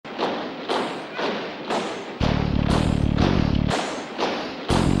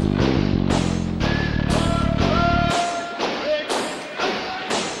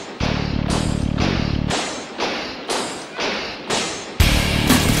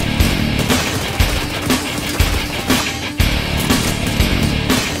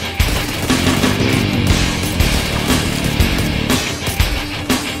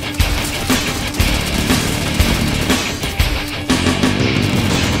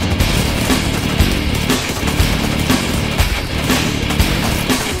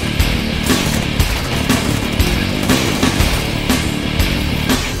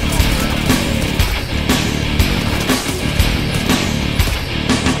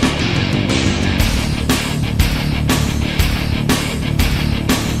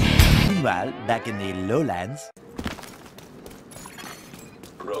back in the lowlands.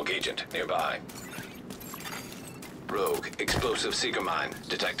 Rogue agent nearby. Rogue explosive seeker mine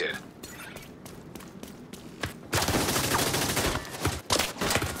detected.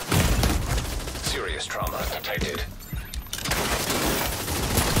 Serious trauma detected.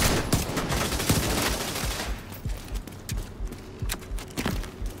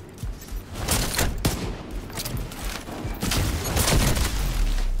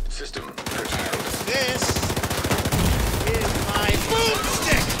 System curtailed. This is my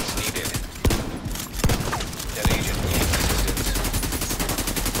boomstick! Needed. That agent needs assistance.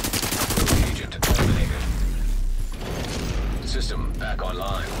 Rogue agent eliminated. System back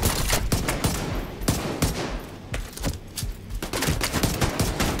online.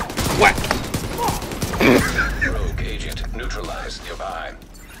 What? Rogue agent neutralized nearby.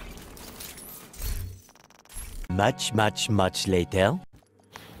 Much later.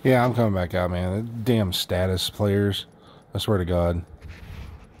 Yeah, I'm coming back out, man. The damn status players. I swear to God.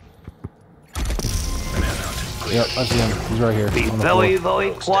 Yep, I see him. He's right here. Be on the very, floor.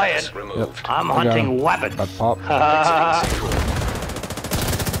 very quiet. Removed. Yep. I'm I got hunting him. weapons. I pop.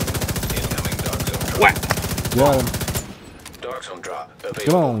 Incoming dark zone drop. What? Got him. Dark zone drop. Come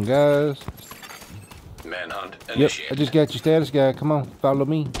Available. on, guys. Manhunt Yep, initiated. I just got your status guy. Come on, follow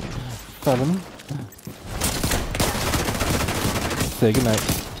me. Follow me. Say goodnight.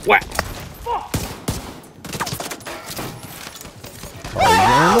 What?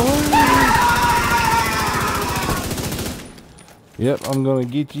 Yep, I'm gonna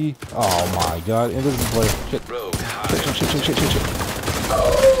get you. Oh my God, invisible player. Shit. Rogue Shit.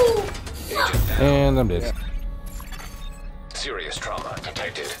 agent down. And I'm dead. Serious trauma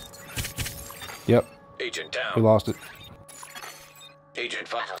detected. Yep, Agent we down. lost it. Agent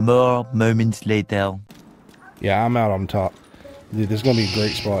fired. More moments later. Yeah, I'm out on top. Dude, this is gonna be a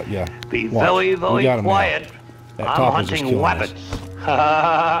great spot. Yeah. Be Watch. very, We very got him now. quiet. That I'm top is just hunting killing us. weapons.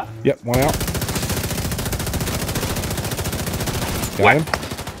 Yep, one out. Got What? him.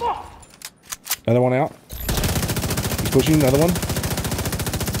 Another one out. He's pushing another one.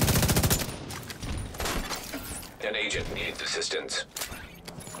 An agent needs assistance.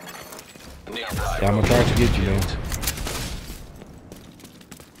 Nearby. Yeah, I'm gonna try to get you, man.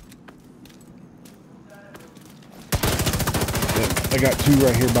 Yep, I got two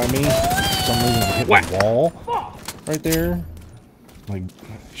right here by me. For some reason, I'm hitting the wall right there. Like,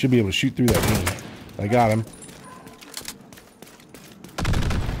 should be able to shoot through that thing. I got him.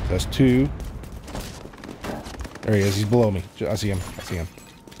 That's two. There he is. He's below me. I see him. I see him.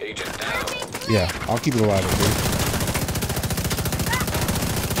 Agent down. Yeah, I'll keep it alive, dude.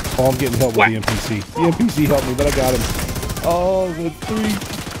 Oh, I'm getting help with the NPC. The NPC helped me, but I got him. Oh, the three.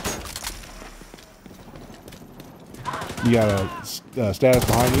 You got a status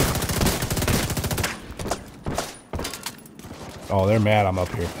behind you? Oh, they're mad I'm up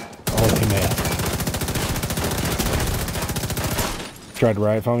here. Oh, they're mad. Tried to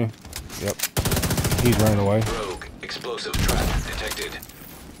ride from you? Yep. He's running away. Rogue explosive trap detected.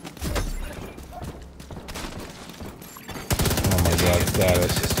 Oh my God,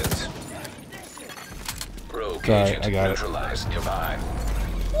 status. Assistance. Rogue Sorry, agent I got it. neutralized nearby.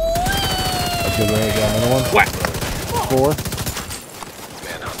 Okay, there, got another one. What? 4.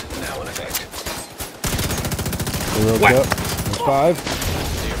 Manhunt now in effect. They roped What? up. There's 5.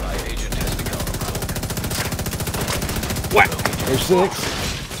 Nearby agent has become rogue. What? There's 6.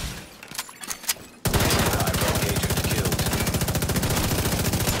 Rogue agent killed.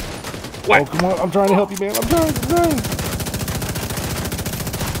 What? Oh, come on. I'm trying to help you, man. I'm trying.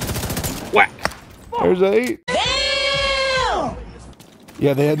 What? There's 8.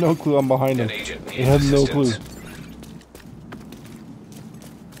 Yeah, they had no clue I'm behind them. An agent They needs had no clue. assistance.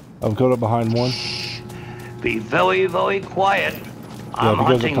 I'm caught up behind one. Be very, very quiet. I'm if he goes up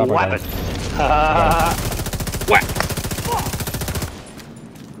hunting top, I got weapons. What?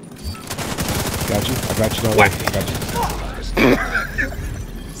 Got you. I got you. Don't worry. I got you.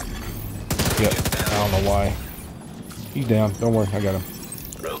 Yep. I don't know why. He's down. Don't worry. I got him.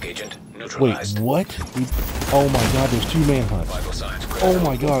 Rogue agent Wait, neutralized. what? Oh my God, there's 2 manhunts. Vital signs Oh critical.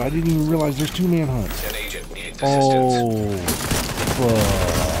 my God, I didn't even realize there's 2 manhunts. An agent needs assistance. Oh, fuck.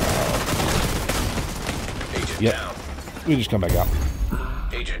 Agent Yep. down. We just come back out.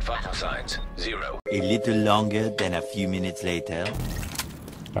 Agent vital signs 0. A little longer than a few minutes later.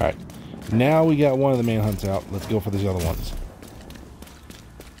 All right. Now we got one of the manhunts out. Let's go for these other ones.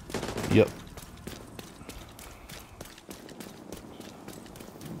 Yep.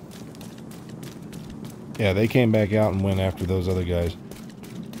 Yeah, they came back out and went after those other guys.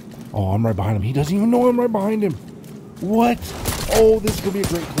 Oh, I'm right behind him. He doesn't even know I'm right behind him. What? Oh, this is going to be a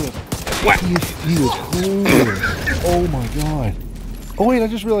great clip. An He is cool. Oh my god. Oh wait, I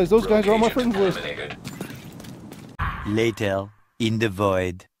just realized those guys are on my friends list. Eliminated. Later, in the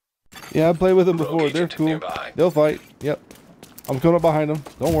void. Yeah, I played with them before. They're agent cool. nearby. They'll fight. Yep. I'm coming up behind them.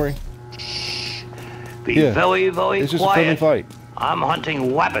 Don't worry. Be Yeah, very, very It's just a friendly quiet. fight. I'm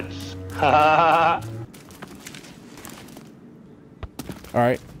hunting rabbits.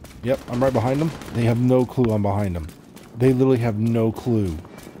 Alright. Yep, I'm right behind them. They have no clue I'm behind them. They literally have no clue.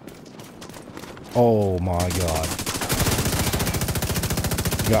 Oh my god.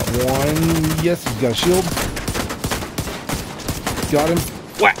 Got one. Yes, he's got a shield. Got him.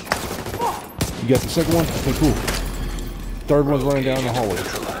 Whack. You got the second one? Okay, cool. Third one's running down the hallway.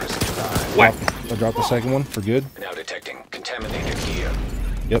 Whack. I dropped the second one for good. Now detecting contaminated gear.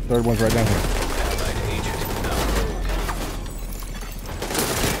 Yep, third one's right down here. Allied agent now rogue.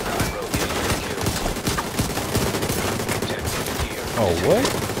 Rogue agent killed. Contaminated gear. Oh, what?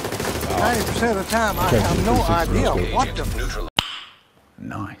 90% of the time, I Okay, have no 36 idea minutes. what the Agent neutralized.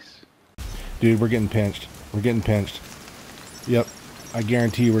 Nice. Dude, we're getting pinched. We're getting pinched. Yep. I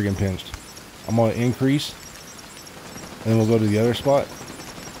guarantee you we're getting pinched. I'm going to increase. And then we'll go to the other spot.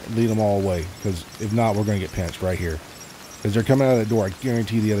 Lead them all away. Because if not, we're going to get pinched right here. Because they're coming out of that door. I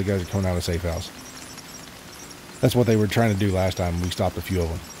guarantee the other guys are coming out of the safe house. That's what they were trying to do last time. We stopped a few of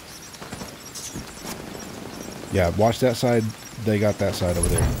them. Yeah, watch that side. They got that side over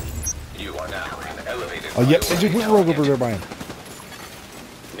there. You are now in elevated. Oh, yep. priority They just went rogue over there by him.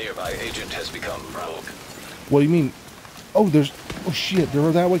 Nearby agent has become rogue. What do you mean? Oh, there's... Oh, shit.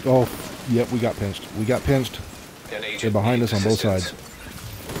 They're that way. Oh, yep. We got pinched. We got pinched. An agent They're behind us needs on both assistance. sides.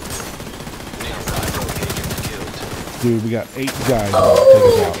 Nearby rogue agent killed. Dude, we got 8 guys about to take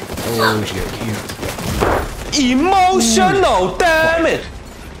us out. Oh, shit. Emotional, damn it!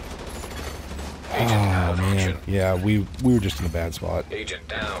 Agent out of Oh, man. action. Yeah, we were just in a bad spot. Agent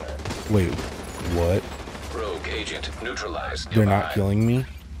down. Wait, what? Rogue agent neutralized. They're Nearby. not killing me?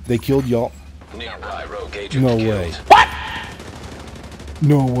 They killed y'all? Nearby rogue agent No killed. way.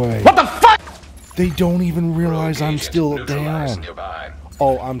 No way. What the fuck? They don't even realize Rogue I'm agent still neutralized down. Nearby.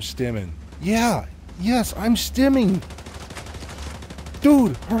 Oh, I'm stimming. Yeah. Yes, I'm stimming.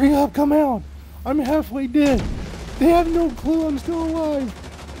 Dude, hurry up, come out. I'm halfway dead. They have no clue I'm still alive.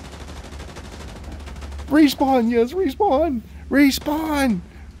 Respawn, yes, respawn. Respawn.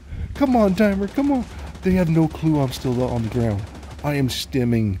 Come on, timer, come on. They have no clue I'm still on the ground. I am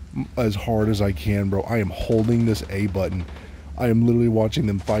stimming as hard as I can, bro. I am holding this A button. I am literally watching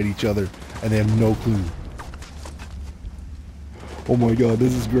them fight each other, and they have no clue. Oh my god,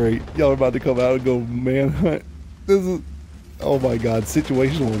 this is great. Y'all are about to come out and go manhunt. This is... Oh my god,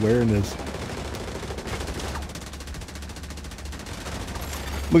 situational awareness.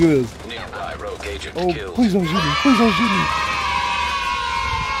 Look at this. Nearby rogue agent Oh, killed. please don't shoot me. Please don't shoot me.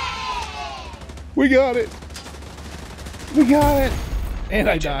 We got it. We got it. And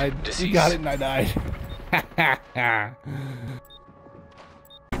I died. We deceased. got it and I died.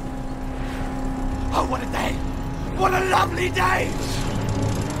 Oh, what a day! What a lovely day!